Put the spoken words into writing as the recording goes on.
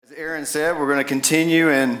Aaron said, we're going to continue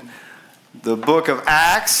in the book of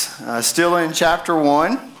Acts, still in chapter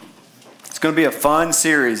 1. It's going to be a fun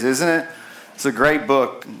series, isn't it? It's a great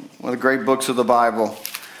book, one of the great books of the Bible.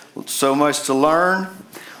 So much to learn.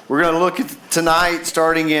 We're going to look at tonight,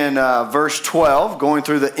 starting in verse 12, going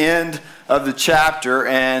through the end of the chapter.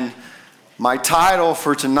 And my title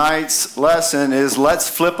for tonight's lesson is Let's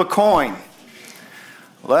Flip a Coin.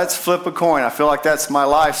 Let's flip a coin. I feel like that's my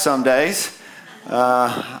life some days.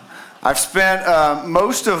 I've spent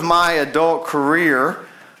most of my adult career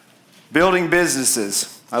building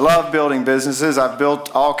businesses. I love building businesses. I've built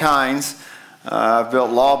all kinds. I've built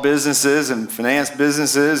law businesses and finance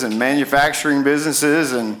businesses and manufacturing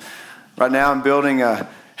businesses. And right now I'm building a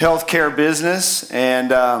healthcare business.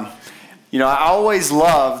 And, I always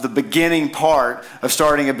love the beginning part of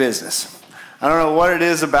starting a business. I don't know what it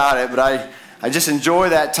is about it, but I just enjoy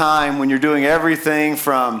that time when you're doing everything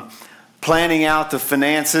from planning out the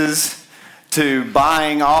finances to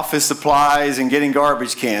buying office supplies and getting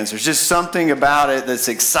garbage cans. There's just something about it that's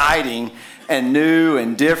exciting and new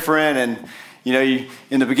and different. And,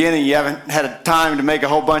 in the beginning, you haven't had a time to make a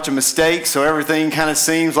whole bunch of mistakes, so everything kind of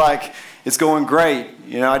seems like it's going great.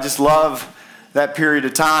 I just love that period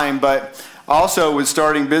of time. But also with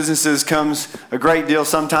starting businesses comes a great deal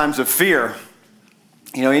sometimes of fear.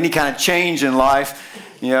 Any kind of change in life,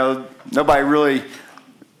 nobody really,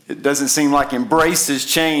 it doesn't seem like embraces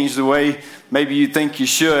change the way maybe you think you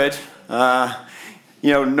should. No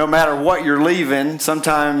matter what you're leaving,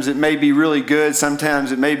 sometimes it may be really good,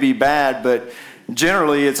 sometimes it may be bad, but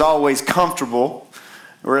generally it's always comfortable,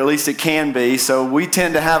 or at least it can be. So we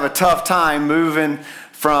tend to have a tough time moving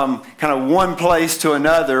from kind of one place to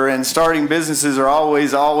another, and starting businesses are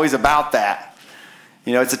always about that.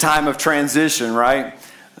 It's a time of transition, right?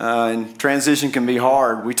 And transition can be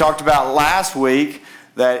hard. We talked about last week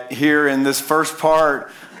that here in this first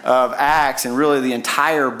part of Acts, and really the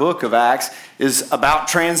entire book of Acts, is about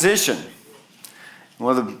transition.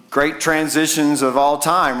 One of the great transitions of all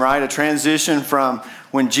time, right? A transition from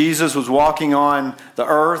when Jesus was walking on the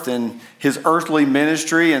earth and his earthly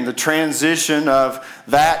ministry, and the transition of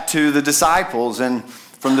that to the disciples, and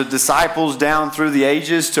from the disciples down through the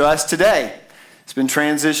ages to us today. It's been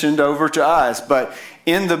transitioned over to us. But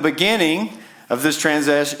in the beginning of this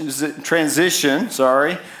transition,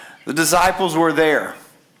 the disciples were there.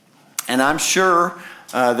 And I'm sure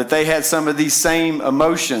that they had some of these same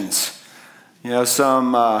emotions.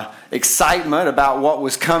 Some excitement about what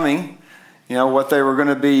was coming, what they were going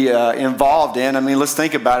to be involved in. Let's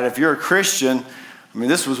think about it. If you're a Christian,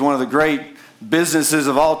 this was one of the great businesses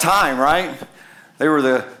of all time, right? They were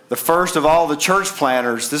the first of all the church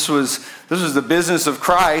planters. This was the business of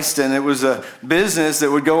Christ, and it was a business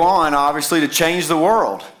that would go on, obviously, to change the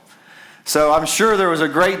world. So I'm sure there was a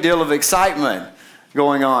great deal of excitement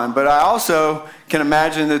going on. But I also can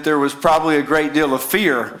imagine that there was probably a great deal of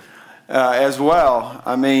fear as well.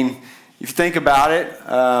 If you think about it,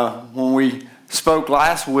 when we spoke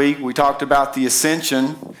last week, we talked about the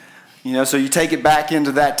ascension. So you take it back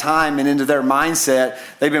into that time and into their mindset.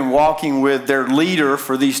 They've been walking with their leader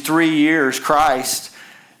for these 3 years, Christ,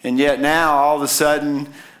 and yet now all of a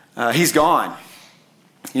sudden he's gone.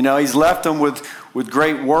 He's left them with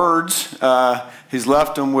great words. He's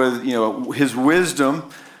left them with his wisdom.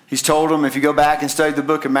 He's told them, if you go back and study the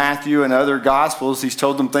book of Matthew and other Gospels, he's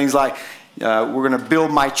told them things like, we're going to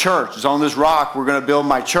build my church. It's on this rock, we're going to build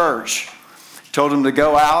my church. Told them to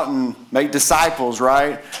go out and make disciples,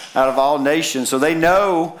 right, out of all nations. So they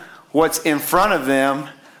know what's in front of them,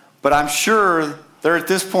 but I'm sure they're at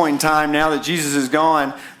this point in time, now that Jesus is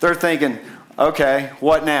gone, they're thinking, okay,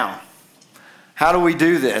 what now? How do we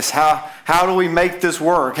do this? How do we make this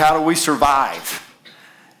work? How do we survive?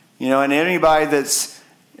 And anybody that's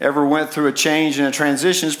ever went through a change and a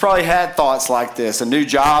transition has probably had thoughts like this. A new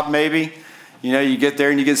job, maybe. You get there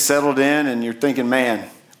and you get settled in and you're thinking, man,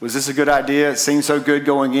 was this a good idea? It seemed so good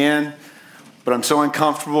going in, but I'm so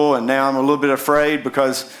uncomfortable, and now I'm a little bit afraid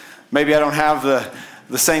because maybe I don't have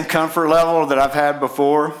the same comfort level that I've had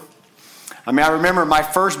before. I remember my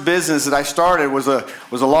first business that I started was a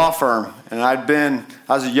law firm, and I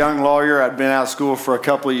was a young lawyer. I'd been out of school for a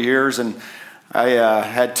couple of years, and I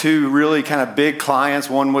had two really kind of big clients.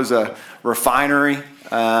 One was a refinery,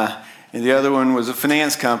 and the other one was a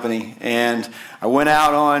finance company. And I went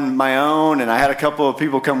out on my own, and I had a couple of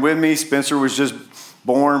people come with me. Spencer was just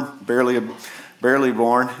born, barely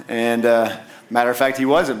born. And matter of fact, he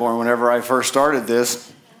wasn't born whenever I first started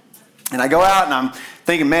this. And I go out, and I'm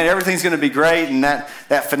thinking, man, everything's going to be great. And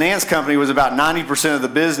that finance company was about 90% of the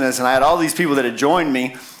business. And I had all these people that had joined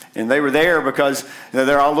me. And they were there because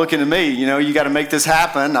they're all looking to me. You got to make this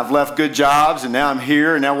happen. I've left good jobs, and now I'm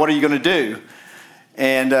here, and now what are you going to do?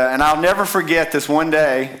 And I'll never forget this one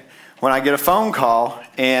day when I get a phone call,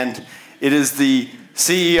 and it is the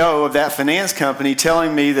CEO of that finance company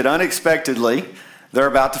telling me that unexpectedly they're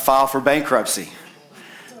about to file for bankruptcy.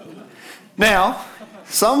 Now,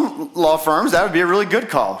 some law firms, that would be a really good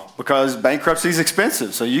call because bankruptcy is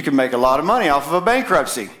expensive, so you can make a lot of money off of a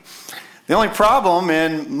bankruptcy. The only problem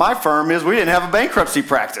in my firm is we didn't have a bankruptcy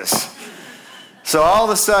practice. So all of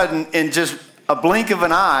a sudden, in just a blink of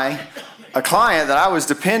an eye, a client that I was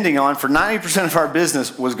depending on for 90% of our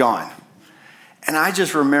business was gone. And I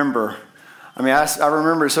just remember, I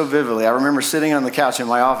remember it so vividly. I remember sitting on the couch in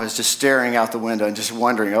my office just staring out the window and just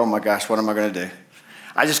wondering, oh my gosh, what am I going to do?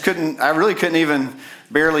 I really couldn't even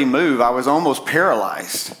barely move. I was almost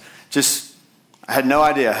paralyzed. I had no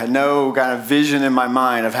idea, had no kind of vision in my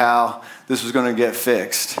mind of how this was going to get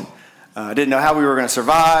fixed. I didn't know how we were going to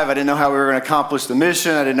survive. I didn't know how we were going to accomplish the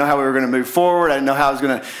mission. I didn't know how we were going to move forward. I didn't know how I was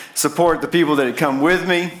going to support the people that had come with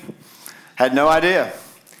me. Had no idea.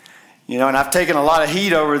 And I've taken a lot of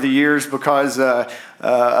heat over the years because of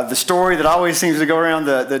the story that always seems to go around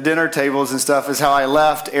the dinner tables and stuff is how I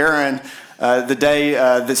left Aaron the day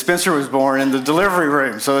that Spencer was born in the delivery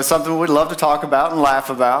room. So it's something we'd love to talk about and laugh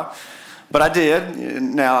about. But I did.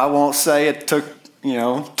 Now, I won't say it took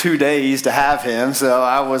 2 days to have him. So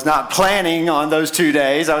I was not planning on those 2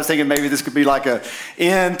 days. I was thinking maybe this could be like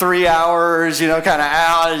in 3 hours, kind of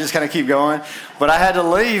out and just kind of keep going. But I had to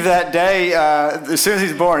leave that day as soon as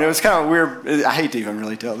he's born. It was kind of weird. I hate to even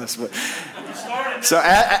really tell this, but so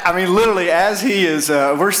literally as he is,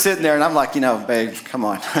 we're sitting there and I'm like, babe, come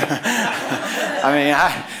on.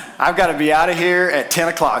 I've got to be out of here at 10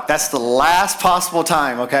 o'clock. That's the last possible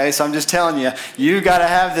time, okay? So I'm just telling you, you got to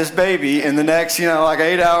have this baby in the next, 8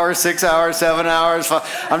 hours, 6 hours, 7 hours.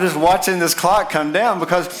 I'm just watching this clock come down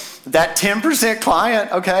because that 10%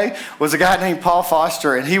 client, okay, was a guy named Paul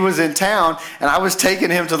Foster, and he was in town, and I was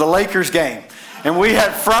taking him to the Lakers game. And we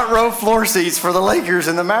had front row floor seats for the Lakers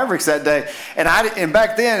and the Mavericks that day. And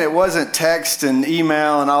back then, it wasn't text and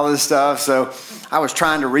email and all this stuff. So I was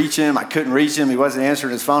trying to reach him. I couldn't reach him. He wasn't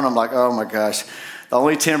answering his phone. I'm like, oh, my gosh. The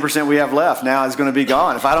only 10% we have left now is going to be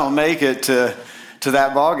gone if I don't make it to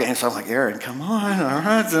that ball game. So I'm like, Aaron, come on. All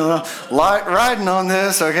right. Light riding on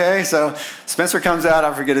this, okay? So Spencer comes out.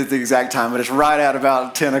 I forget the exact time, but it's right at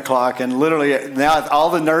about 10 o'clock. And literally now all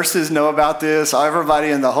the nurses know about this. Everybody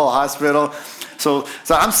in the whole hospital. So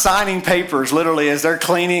I'm signing papers literally as they're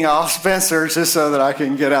cleaning off Spencer just so that I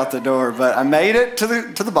can get out the door. But I made it to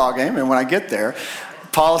the ball game, and when I get there,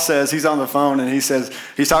 Paul says he's on the phone and he says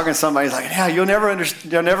he's talking to somebody. He's like, "Yeah, you'll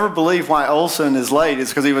never believe why Olson is late. It's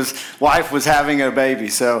because his wife was having a baby."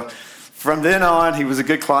 So from then on, he was a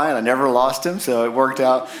good client. I never lost him, so it worked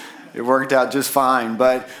out. It worked out just fine.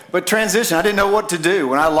 But transition, I didn't know what to do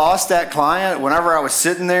when I lost that client. Whenever I was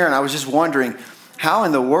sitting there and I was just wondering, how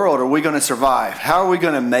in the world are we going to survive? How are we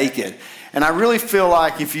going to make it? And I really feel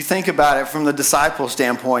like if you think about it from the disciple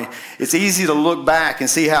standpoint, it's easy to look back and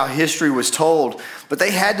see how history was told, but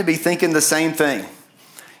they had to be thinking the same thing.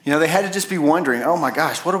 They had to just be wondering, oh my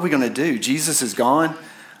gosh, what are we going to do? Jesus is gone.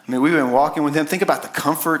 We've been walking with him. Think about the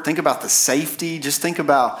comfort. Think about the safety. Just think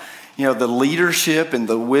about, the leadership and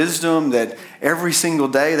the wisdom that every single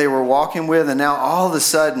day they were walking with. And now all of a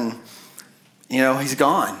sudden, he's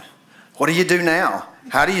gone. What do you do now?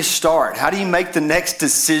 How do you start? How do you make the next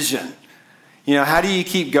decision? How do you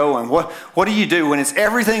keep going? What do you do when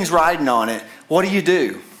everything's riding on it? What do you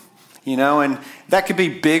do? And that could be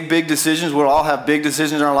big, big decisions. We'll all have big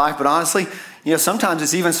decisions in our life, but honestly, sometimes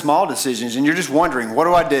it's even small decisions, and you're just wondering, what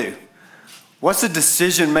do I do? What's the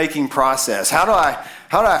decision-making process? How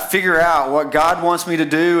do I figure out what God wants me to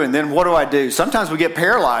do, and then what do I do? Sometimes we get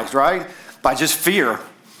paralyzed, right, by just fear.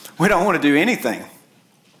 We don't want to do anything.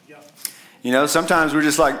 Sometimes we're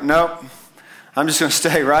just like, nope, I'm just going to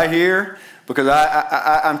stay right here because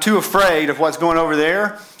I'm too afraid of what's going over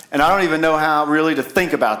there, and I don't even know how really to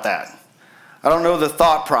think about that. I don't know the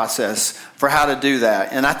thought process for how to do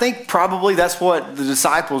that. And I think probably that's what the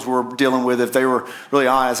disciples were dealing with if they were really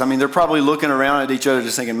honest. They're probably looking around at each other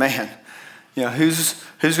just thinking, man, who's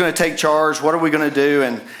going to take charge? What are we going to do?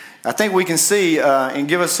 And I think we can see and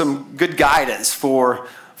give us some good guidance for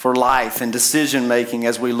life and decision making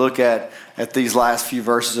as we look at these last few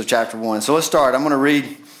verses of chapter 1. So let's start. I'm going to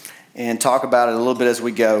read and talk about it a little bit as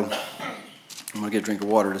we go. I'm going to get a drink of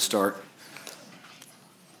water to start.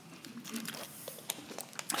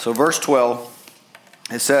 So verse 12,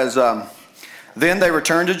 it says, Then they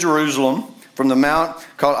returned to Jerusalem from the mount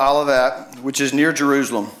called Olivet, which is near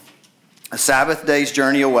Jerusalem, a Sabbath day's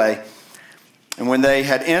journey away. And when they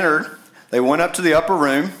had entered, they went up to the upper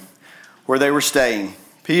room where they were staying.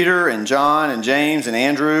 Peter and John and James and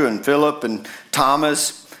Andrew and Philip and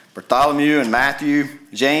Thomas, Bartholomew and Matthew,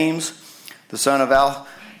 James, the son of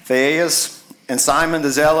Alphaeus, and Simon the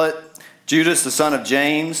Zealot, Judas the son of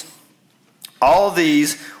James. All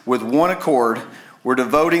these, with one accord, were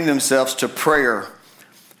devoting themselves to prayer,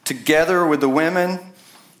 together with the women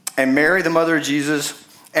and Mary, the mother of Jesus,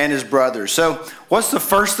 and his brothers. So what's the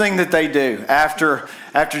first thing that they do after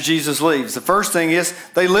Jesus leaves? The first thing is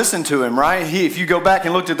they listen to him, right? If you go back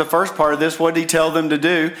and looked at the first part of this, what did he tell them to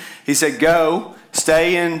do? He said, go,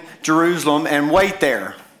 stay in Jerusalem, and wait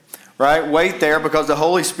there, right? Wait there because the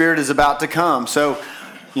Holy Spirit is about to come. So,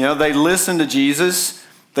 they listened to Jesus.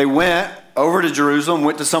 They went over to Jerusalem,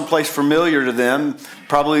 went to someplace familiar to them,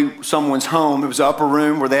 probably someone's home. It was the upper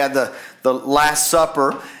room where they had the Last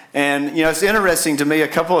Supper. And, it's interesting to me, a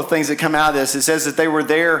couple of things that come out of this. It says that they were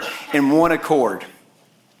there in one accord.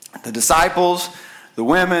 The disciples, the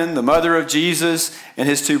women, the mother of Jesus, and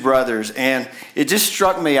his two brothers. And it just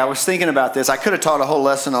struck me, I was thinking about this. I could have taught a whole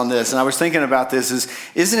lesson on this. And I was thinking about this,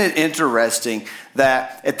 isn't it interesting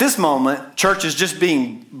that at this moment, church is just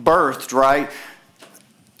being birthed, right?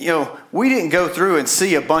 We didn't go through and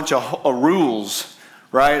see a bunch of rules,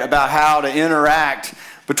 right, about how to interact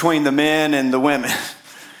between the men and the women.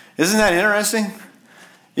 Isn't that interesting?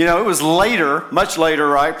 It was later, much later,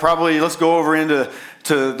 right? Probably let's go over into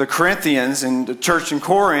the Corinthians and the church in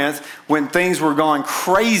Corinth when things were going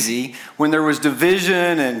crazy, when there was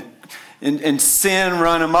division and sin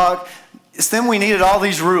run amok. It's then we needed all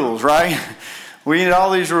these rules, right? We needed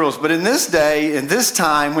all these rules. But in this day, in this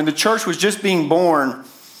time, when the church was just being born,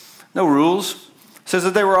 no rules. It says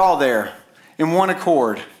that they were all there in one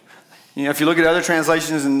accord. If you look at other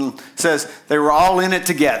translations, and it says they were all in it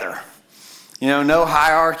together. No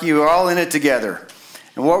hierarchy, we were all in it together.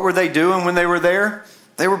 And what were they doing when they were there?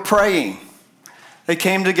 They were praying. They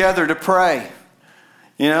came together to pray.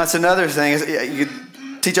 That's another thing. You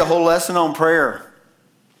could teach a whole lesson on prayer.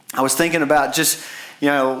 I was thinking about just,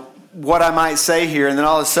 what I might say here, and then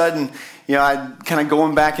all of a sudden, I kind of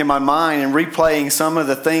going back in my mind and replaying some of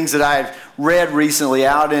the things that I've read recently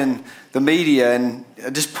out in the media, and I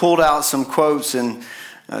just pulled out some quotes. And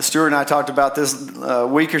Stuart and I talked about this a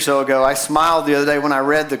week or so ago. I smiled the other day when I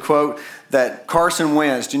read the quote that Carson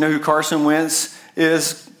Wentz. Do you know who Carson Wentz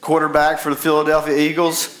is? Quarterback for the Philadelphia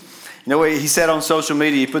Eagles. What he said on social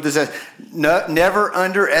media? He put this as, never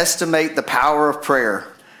underestimate the power of prayer.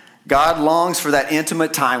 God longs for that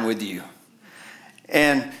intimate time with you.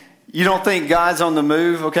 And you don't think God's on the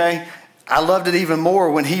move, okay? I loved it even more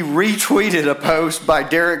when he retweeted a post by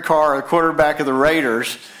Derek Carr, the quarterback of the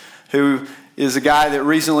Raiders, who is a guy that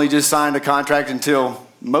recently just signed a contract until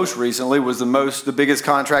most recently was the biggest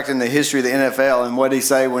contract in the history of the NFL. And what did he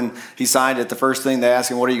say when he signed it? The first thing they asked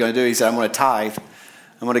him, what are you going to do? He said, I'm going to tithe.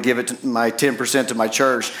 I'm going to give it my 10% to my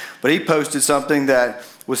church. But he posted something that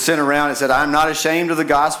was sent around. It said, I'm not ashamed of the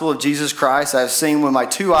gospel of Jesus Christ. I have seen with my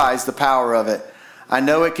two eyes the power of it. I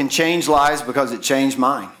know it can change lives because it changed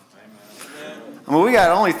mine. I mean, we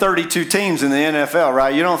got only 32 teams in the NFL,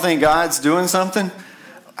 right? You don't think God's doing something?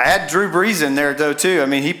 I had Drew Brees in there, though, too. I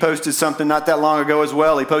mean, he posted something not that long ago as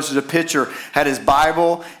well. He posted a picture, had his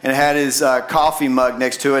Bible, and had his coffee mug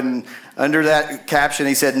next to it. And under that caption,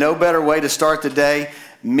 he said, no better way to start the day,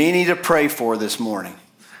 many to pray for this morning.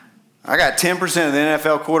 I got 10% of the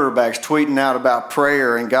NFL quarterbacks tweeting out about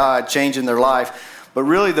prayer and God changing their life. But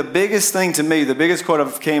really the biggest thing to me, the biggest quote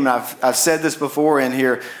and I've said this before in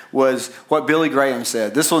here, was what Billy Graham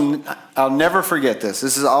said. I'll never forget this.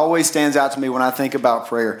 This always stands out to me when I think about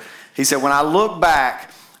prayer. He said, when I look back,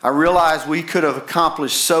 I realize we could have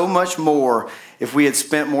accomplished so much more if we had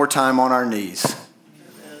spent more time on our knees.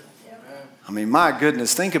 I mean, my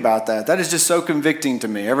goodness, think about that. That is just so convicting to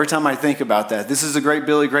me every time I think about that. This is a great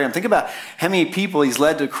Billy Graham. Think about how many people he's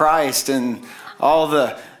led to Christ and all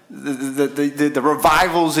the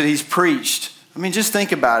revivals that he's preached. I mean, just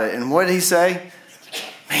think about it. And what did he say?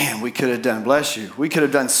 Man, we could have done, bless you, we could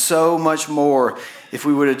have done so much more if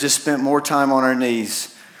we would have just spent more time on our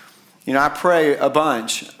knees. I pray a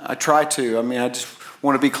bunch. I try to. I mean, I just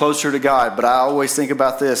want to be closer to God. But I always think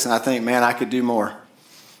about this, and I think, man, I could do more.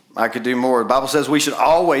 I could do more. The Bible says we should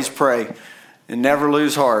always pray and never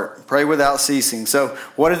lose heart. Pray without ceasing. So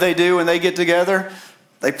what did they do when they get together?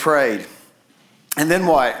 They prayed. And then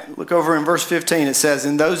what? Look over in verse 15. It says,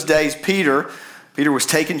 in those days, Peter was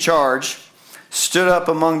taking charge, stood up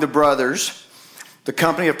among the brothers. The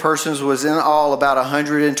company of persons was in all about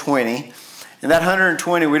 120. And that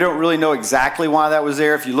 120, we don't really know exactly why that was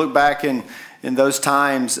there. If you look back in in those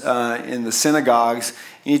times in the synagogues,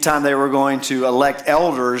 anytime they were going to elect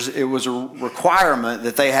elders, it was a requirement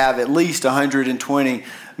that they have at least 120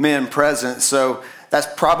 men present. So that's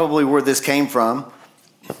probably where this came from.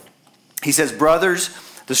 He says, brothers,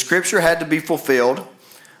 the scripture had to be fulfilled,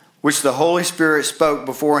 which the Holy Spirit spoke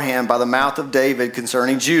beforehand by the mouth of David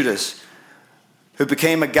concerning Judas, who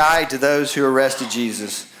became a guide to those who arrested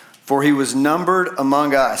Jesus, for he was numbered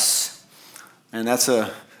among us. And that's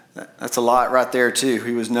a lot right there too.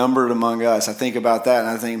 He was numbered among us. I think about that and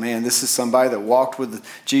I think, man, this is somebody that walked with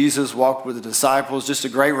Jesus, walked with the disciples. Just a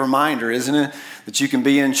great reminder, isn't it? That you can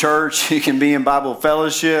be in church, you can be in Bible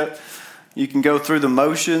fellowship, you can go through the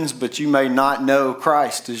motions, but you may not know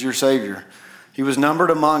Christ as your Savior. He was numbered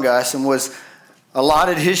among us and was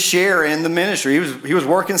allotted his share in the ministry. He was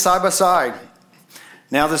working side by side.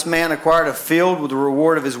 Now this man acquired a field with the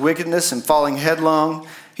reward of his wickedness, and falling headlong,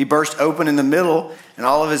 he burst open in the middle, and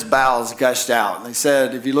all of his bowels gushed out. And they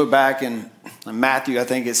said, if you look back in Matthew, I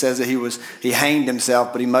think it says that he hanged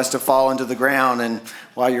himself, but he must have fallen to the ground, and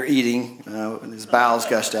while you're eating, his bowels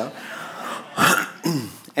gushed out.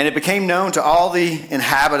 And it became known to all the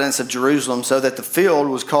inhabitants of Jerusalem, so that the field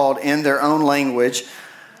was called in their own language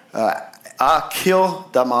Akeldama.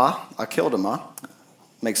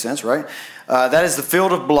 Makes sense, right? That is the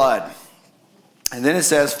field of blood. And then it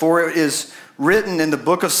says, for it is written in the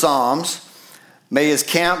book of Psalms, may his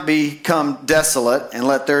camp become desolate, and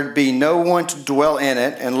let there be no one to dwell in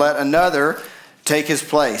it, and let another take his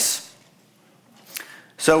place.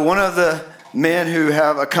 So one of the men who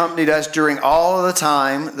have accompanied us during all of the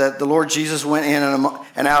time that the Lord Jesus went in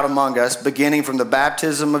and out among us, beginning from the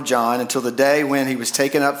baptism of John until the day when he was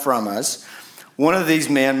taken up from us, one of these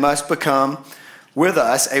men must become with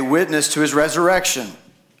us a witness to his resurrection.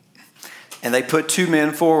 And they put two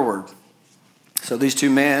men forward. So these two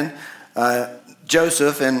men,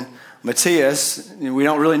 Joseph and Matthias, we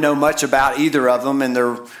don't really know much about either of them, and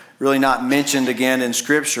they're really not mentioned again in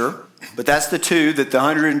Scripture. But that's the two that the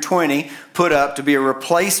 120 put up to be a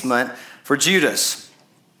replacement for Judas.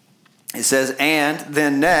 It says, and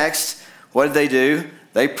then next, what did they do?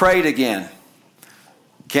 They prayed again.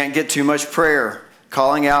 Can't get too much prayer.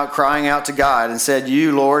 Crying out to God, and said,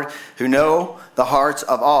 you, Lord, who know the hearts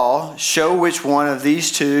of all, show which one of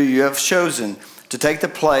these two you have chosen to take the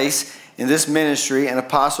place in this ministry and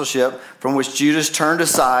apostleship from which Judas turned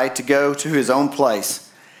aside to go to his own place.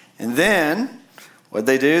 And then what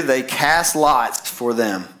they do, they cast lots for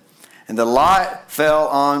them. And the lot fell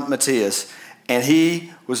on Matthias, and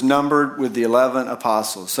he was numbered with the 11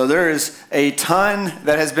 apostles. So there is a ton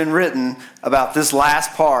that has been written about this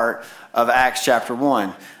last part of Acts chapter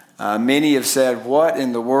 1. Many have said, what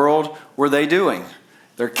in the world were they doing?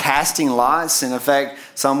 They're casting lots. In effect,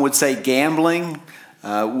 some would say gambling.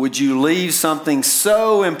 Would you leave something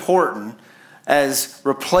so important as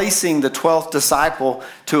replacing the 12th disciple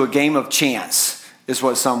to a game of chance, is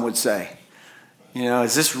what some would say. You know,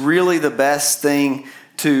 is this really the best thing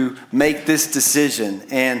to make this decision?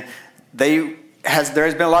 And there has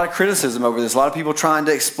been a lot of criticism over this. A lot of people trying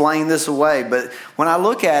to explain this away. But when I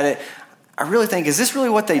look at it, I really think, is this really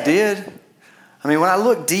what they did? I mean, when I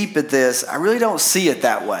look deep at this, I really don't see it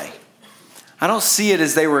that way. I don't see it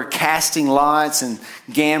as they were casting lots and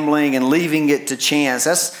gambling and leaving it to chance.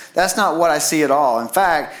 That's not what I see at all. In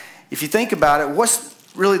fact, if you think about it, what's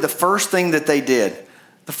really the first thing that they did?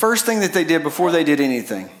 The first thing that they did before they did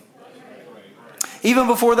anything. Even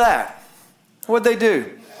before that, what'd they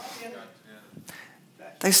do?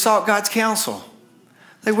 They sought God's counsel.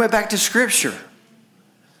 They went back to Scripture.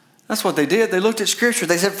 That's what they did. They looked at Scripture.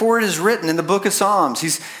 They said, for it is written in the book of Psalms.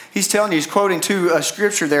 He's telling you, he's quoting to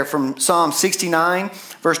Scripture there from Psalm 69,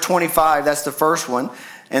 verse 25. That's the first one.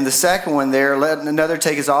 And the second one there, let another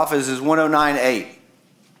take his office, is 109:8.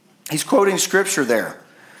 He's quoting Scripture there.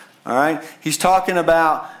 All right? He's talking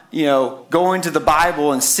about, going to the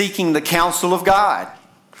Bible and seeking the counsel of God.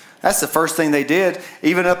 That's the first thing they did.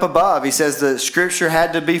 Even up above, he says the Scripture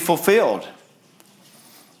had to be fulfilled.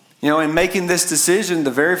 In making this decision,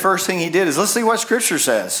 the very first thing he did is, let's see what Scripture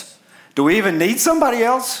says. Do we even need somebody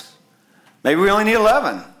else? Maybe we only need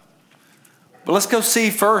 11. But let's go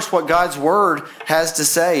see first what God's Word has to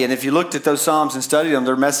say. And if you looked at those Psalms and studied them,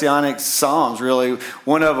 they're messianic Psalms, really.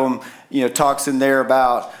 One of them, talks in there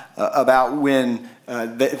about when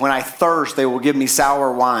I thirst, they will give me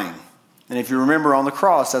sour wine. And if you remember on the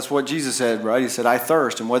cross, that's what Jesus said, right? He said, I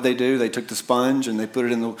thirst. And what did they do? They took the sponge and they put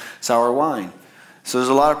it in the sour wine. So there's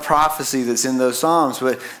a lot of prophecy that's in those Psalms.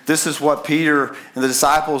 But this is what Peter and the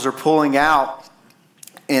disciples are pulling out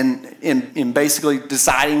in basically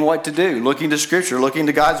deciding what to do, looking to Scripture, looking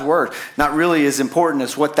to God's Word. Not really as important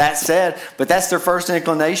as what that said, but that's their first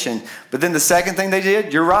inclination. But then the second thing they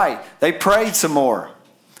did, you're right, they prayed some more.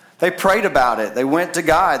 They prayed about it. They went to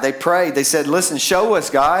God. They prayed. They said, listen, show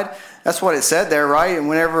us, God. That's what it said there, right? And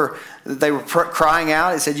whenever they were crying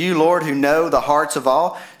out, it said, you, Lord, who know the hearts of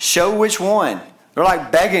all, show which one. They're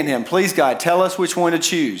like begging him, please, God, tell us which one to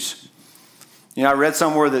choose. You know, I read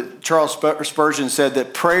somewhere that Charles Spurgeon said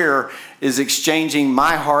that prayer is exchanging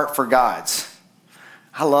my heart for God's.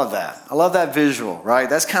 I love that. I love that visual, right?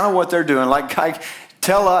 That's kind of what they're doing. Like, God,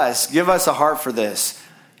 tell us, give us a heart for this.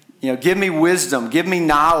 You know, give me wisdom, give me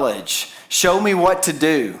knowledge, show me what to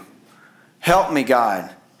do. Help me,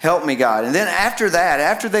 God. Help me, God. And then after that,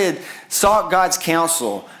 after they had sought God's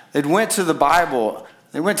counsel, they went to the Bible,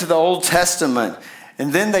 they went to the Old Testament,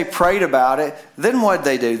 and then they prayed about it. Then what did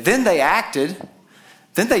they do? Then they acted.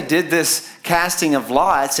 Then they did this casting of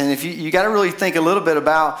lots. And if you got to really think a little bit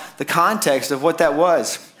about the context of what that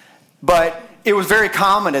was. But it was very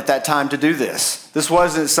common at that time to do this. This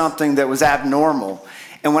wasn't something that was abnormal.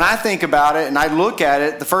 And when I think about it and I look at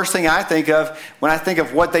it, the first thing I think of when I think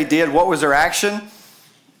of what they did, what was their action,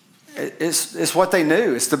 it's what they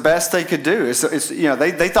knew. It's the best they could do. It's you know,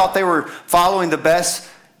 they thought they were following the best,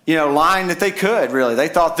 you know, line that they could, really. They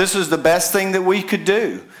thought this was the best thing that we could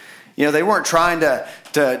do. You know, they weren't trying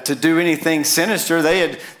to do anything sinister.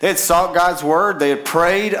 They had sought God's word. They had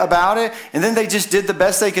prayed about it. And then they just did the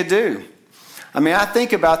best they could do. I mean, I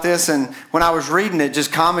think about this, and when I was reading it,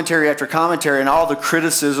 just commentary after commentary and all the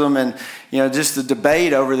criticism and, you know, just the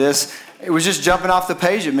debate over this, it was just jumping off the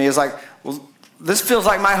page at me. It's like, well, this feels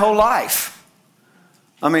like my whole life.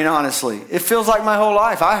 I mean, honestly, it feels like my whole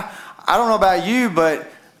life. I don't know about you, but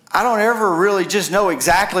I don't ever really just know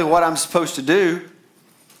exactly what I'm supposed to do.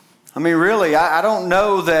 I mean, really, I don't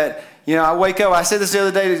know that, you know, I wake up, I said this the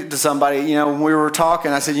other day to somebody, you know, when we were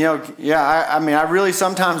talking, I said, you know, yeah, I mean, I really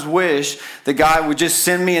sometimes wish that God would just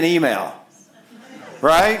send me an email,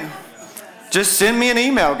 right? Just send me an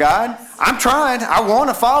email, God. I'm trying. I want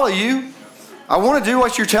to follow you. I want to do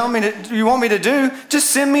what you're telling me you want me to do. Just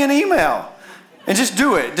send me an email and just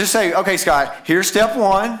do it. Just say, okay, Scott, here's step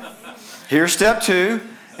 1, here's step 2,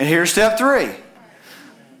 and here's step 3.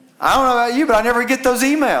 I don't know about you, but I never get those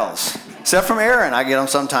emails. Except from Aaron, I get them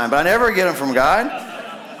sometime, but I never get them from God.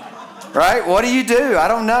 Right? What do you do? I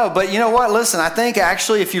don't know. But you know what? Listen, I think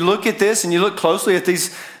actually if you look at this and you look closely at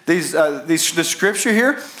the scripture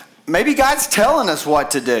here, maybe God's telling us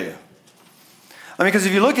what to do. I mean, because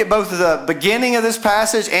if you look at both the beginning of this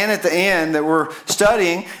passage and at the end that we're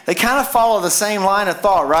studying, they kind of follow the same line of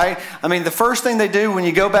thought, right? I mean, the first thing they do when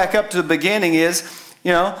you go back up to the beginning is,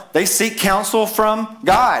 you know, they seek counsel from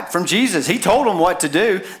God, from Jesus. He told them what to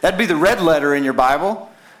do. That'd be the red letter in your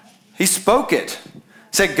Bible. He spoke it. He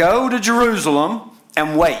said, go to Jerusalem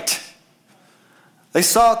and wait. They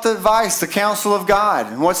sought the advice, the counsel of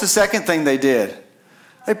God. And what's the second thing they did?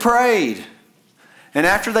 They prayed. And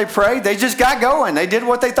after they prayed, they just got going. They did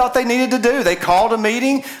what they thought they needed to do. They called a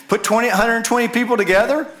meeting, put 120 people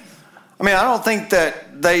together. I mean, I don't think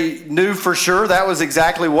that they knew for sure that was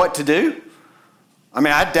exactly what to do. I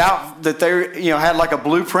mean, I doubt that they, you know, had like a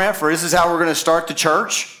blueprint for this is how we're going to start the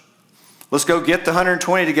church. Let's go get the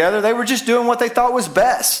 120 together. They were just doing what they thought was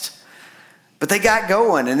best. But they got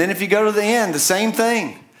going. And then if you go to the end, the same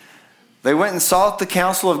thing. They went and sought the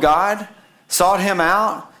counsel of God, sought him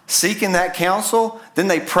out, seeking that counsel. Then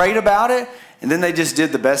they prayed about it, and then they just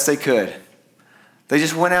did the best they could. They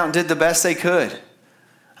just went out and did the best they could.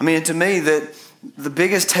 I mean, to me, that the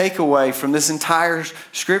biggest takeaway from this entire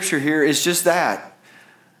scripture here is just that.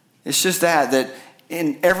 It's just that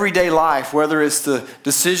in everyday life, whether it's the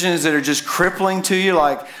decisions that are just crippling to you,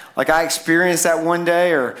 like I experienced that one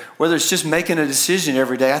day, or whether it's just making a decision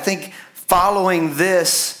every day, I think following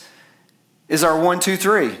this is our 1, 2,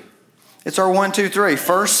 3. It's our 1, 2, 3.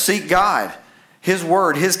 First, seek God, his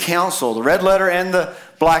word, his counsel, the red letter and the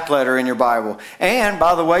black letter in your Bible. And,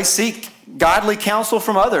 by the way, seek godly counsel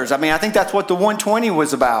from others. I mean, I think that's what the 120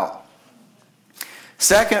 was about.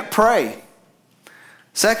 Second, pray.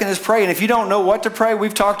 Second is pray. And if you don't know what to pray,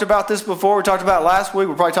 we've talked about this before. We talked about it last week.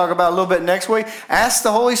 We'll probably talk about it a little bit next week. Ask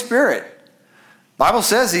the Holy Spirit. The Bible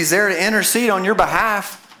says he's there to intercede on your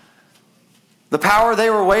behalf. The power they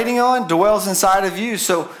were waiting on dwells inside of you.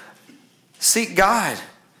 So seek God.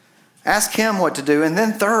 Ask him what to do. And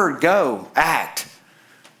then third, go. Act.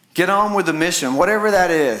 Get on with the mission, whatever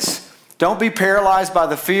that is. Don't be paralyzed by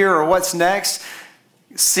the fear or what's next.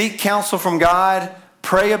 Seek counsel from God.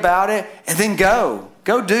 Pray about it. And then go.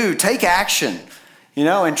 Go do. Take action. You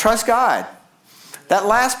know, and trust God. That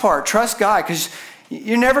last part, trust God. Because,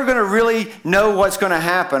 you're never going to really know what's going to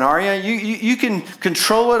happen, are you? You can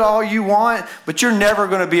control it all you want, but you're never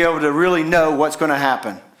going to be able to really know what's going to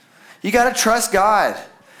happen. You got to trust God.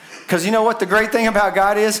 Because you know what the great thing about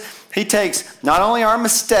God is? He takes not only our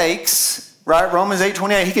mistakes, right? Romans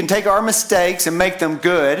 8:28, he can take our mistakes and make them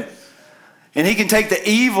good. And he can take the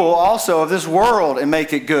evil also of this world and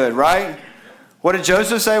make it good, right? What did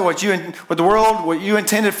Joseph say? What you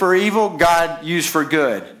intended for evil, God used for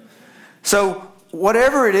good. So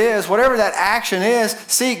whatever it is, whatever that action is,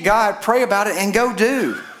 seek God, pray about it, and go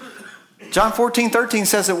do. John 14:13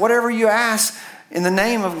 says that whatever you ask in the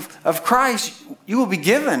name of Christ, you will be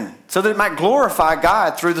given so that it might glorify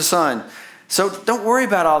God through the Son. So don't worry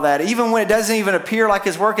about all that, even when it doesn't even appear like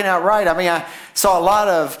it's working out right. I mean, I saw a lot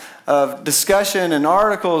of discussion and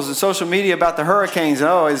articles and social media about the hurricanes.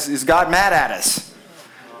 Oh, is God mad at us?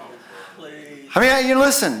 I mean, you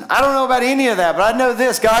listen, I don't know about any of that, but I know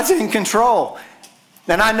this, God's in control.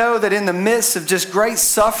 And I know that in the midst of just great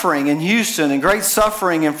suffering in Houston and great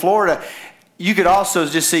suffering in Florida, you could also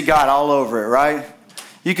just see God all over it, right?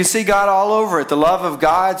 You can see God all over it. The love of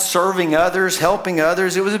God, serving others, helping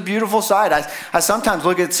others. It was a beautiful sight. I sometimes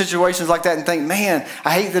look at situations like that and think, man,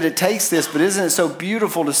 I hate that it takes this, but isn't it so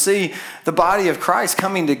beautiful to see the body of Christ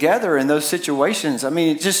coming together in those situations? I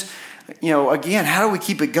mean, it just, again, how do we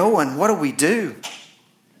keep it going? What do we do?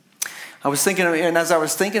 I was thinking, and as I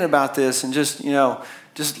was thinking about this and just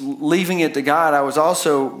leaving it to God, I was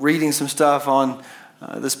also reading some stuff on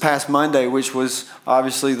this past Monday, which was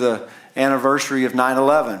obviously the anniversary of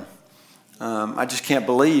 9/11. I just can't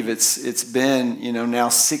believe it's been now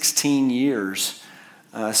 16 years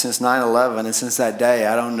since 9/11, and since that day,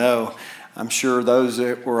 I don't know. I'm sure those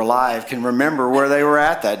that were alive can remember where they were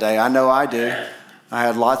at that day. I know I do. I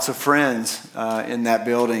had lots of friends in that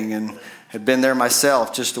building and had been there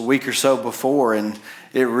myself just a week or so before, and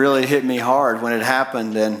it really hit me hard when it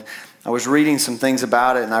happened. And I was reading some things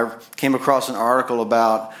about it, and I came across an article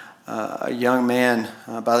about a young man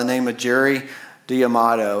by the name of Jerry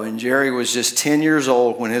D'Amato. And Jerry was just 10 years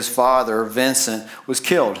old when his father, Vincent, was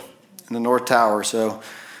killed in the North Tower. So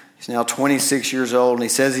he's now 26 years old, and he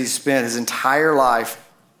says he spent his entire life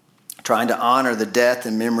trying to honor the death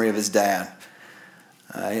and memory of his dad.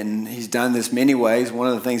 And he's done this many ways. One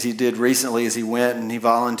of the things he did recently is he went and he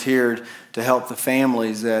volunteered to help the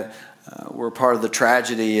families that were part of the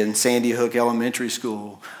tragedy in Sandy Hook Elementary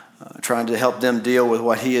School, trying to help them deal with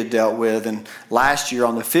what he had dealt with. And last year,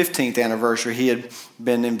 on the 15th anniversary, he had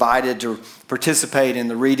been invited to participate in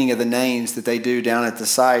the reading of the names that they do down at the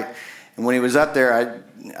site. And when he was up there,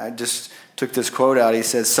 I just took this quote out. He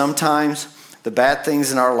says, "Sometimes the bad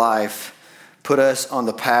things in our life put us on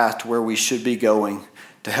the path to where we should be going,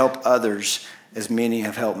 to help others as many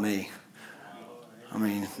have helped me." I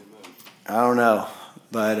mean, I don't know,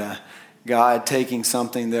 but God taking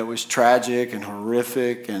something that was tragic and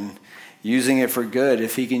horrific and using it for good.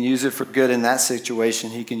 If he can use it for good in that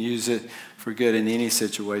situation, he can use it for good in any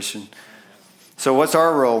situation. So what's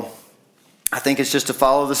our role? I think it's just to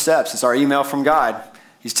follow the steps. It's our email from God.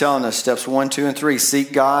 He's telling us steps 1, 2, and 3.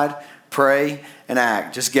 Seek God, pray, and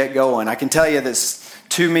act. Just get going. I can tell you this,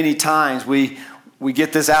 too many times we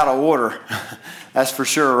get this out of order. That's for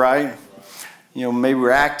sure, right? Maybe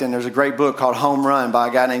we're acting. There's a great book called Home Run by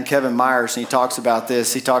a guy named Kevin Myers, and he talks about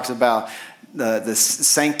this. He talks about the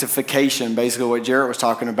sanctification, basically what Jarrett was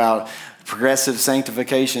talking about, progressive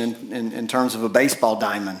sanctification in terms of a baseball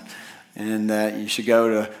diamond. And that you should go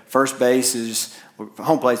to first base is,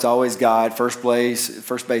 home plate is always God. First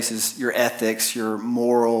base is your ethics, your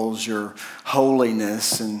morals, your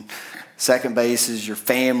holiness. And second base is your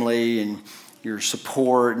family and your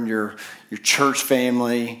support and your church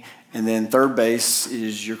family. And then third base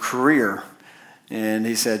is your career. And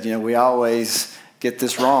he said, we always get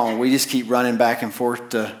this wrong. We just keep running back and forth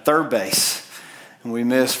to third base. And we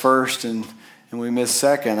miss first and we miss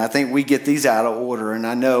second. I think we get these out of order, and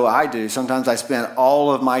I know I do. Sometimes I spend all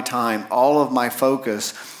of my time, all of my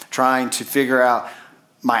focus trying to figure out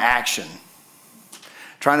my action.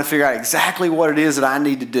 Trying to figure out exactly what it is that I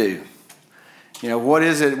need to do. What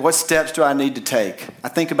is it? What steps do I need to take? I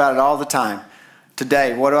think about it all the time.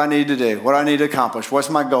 Today, what do I need to do? What do I need to accomplish? What's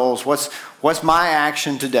my goals? What's my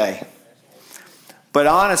action today? But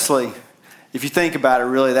honestly, if you think about it,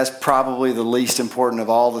 really, that's probably the least important of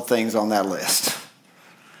all the things on that list.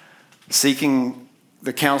 Seeking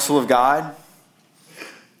the counsel of God,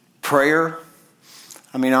 prayer.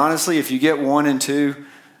 I mean, honestly, if you get 1 and 2,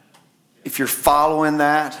 if you're following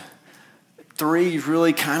that, 3 is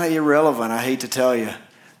really kind of irrelevant, I hate to tell you.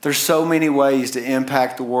 There's so many ways to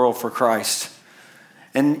impact the world for Christ.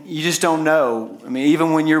 And you just don't know. I mean,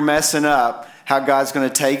 even when you're messing up, how God's going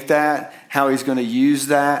to take that, how he's going to use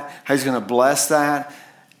that, how he's going to bless that.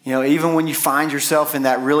 You know, even when you find yourself in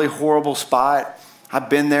that really horrible spot, I've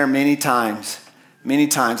been there many times. Many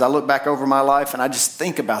times. I look back over my life and I just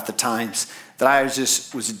think about the times that I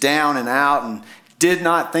was down and out and did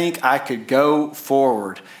not think I could go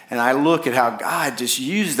forward. And I look at how God just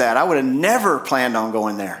used that. I would have never planned on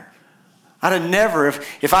going there. I'd have never,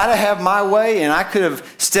 if I'd have had my way and I could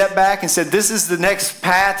have stepped back and said, this is the next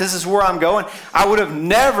path, this is where I'm going, I would have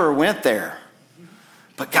never went there.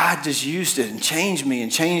 But God just used it and changed me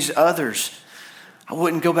and changed others. I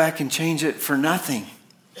wouldn't go back and change it for nothing.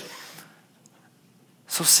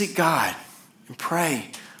 So seek God and pray.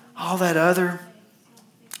 All that other,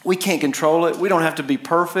 we can't control it. We don't have to be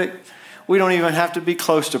perfect. We don't even have to be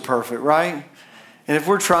close to perfect, right? And if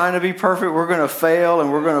we're trying to be perfect, we're going to fail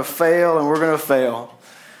and we're going to fail and we're going to fail.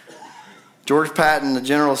 George Patton, the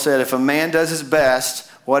general, said, if a man does his best,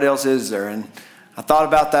 what else is there? And I thought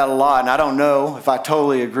about that a lot, and I don't know if I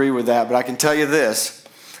totally agree with that, but I can tell you this.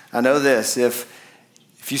 I know this. If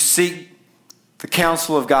you seek the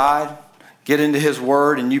counsel of God, get into his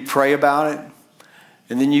word, and you pray about it,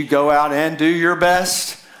 and then you go out and do your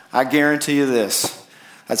best, I guarantee you this.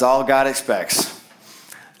 That's all God expects.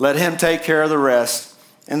 Let him take care of the rest.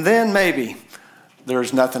 And then maybe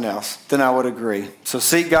there's nothing else. Then I would agree. So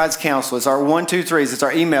seek God's counsel. It's our 1, 2, 3s. It's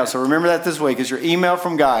our email. So remember that this week. It's your email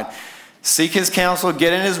from God. Seek his counsel.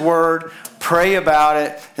 Get in his word. Pray about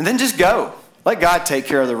it. And then just go. Let God take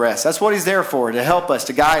care of the rest. That's what he's there for, to help us,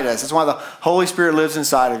 to guide us. That's why the Holy Spirit lives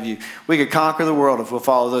inside of you. We could conquer the world if we'll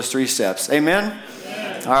follow those 3 steps. Amen?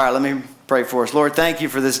 Amen. All right, let me pray for us. Lord, thank you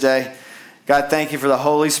for this day. God, thank you for the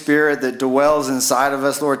Holy Spirit that dwells inside of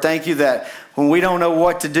us. Lord, thank you that when we don't know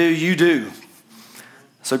what to do, you do.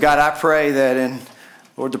 So God, I pray that in,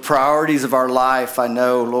 Lord, the priorities of our life, I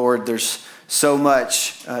know, Lord, there's so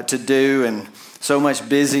much to do and so much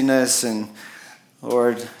busyness and,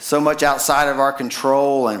 Lord, so much outside of our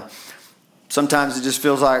control. And sometimes it just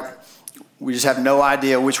feels like we just have no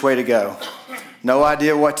idea which way to go. No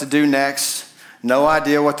idea what to do next. No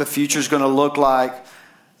idea what the future's going to look like.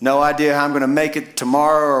 No idea how I'm going to make it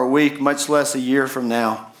tomorrow or a week, much less a year from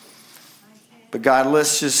now. But God,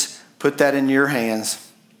 let's just put that in your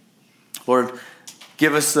hands. Lord,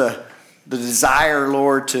 give us the desire,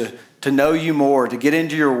 Lord, to know you more, to get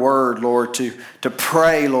into your word, Lord, to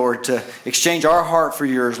pray, Lord, to exchange our heart for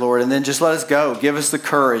yours, Lord, and then just let us go. Give us the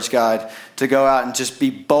courage, God, to go out and just be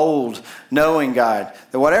bold, knowing, God,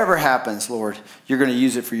 that whatever happens, Lord, you're going to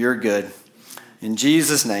use it for your good. In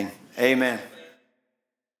Jesus' name, amen.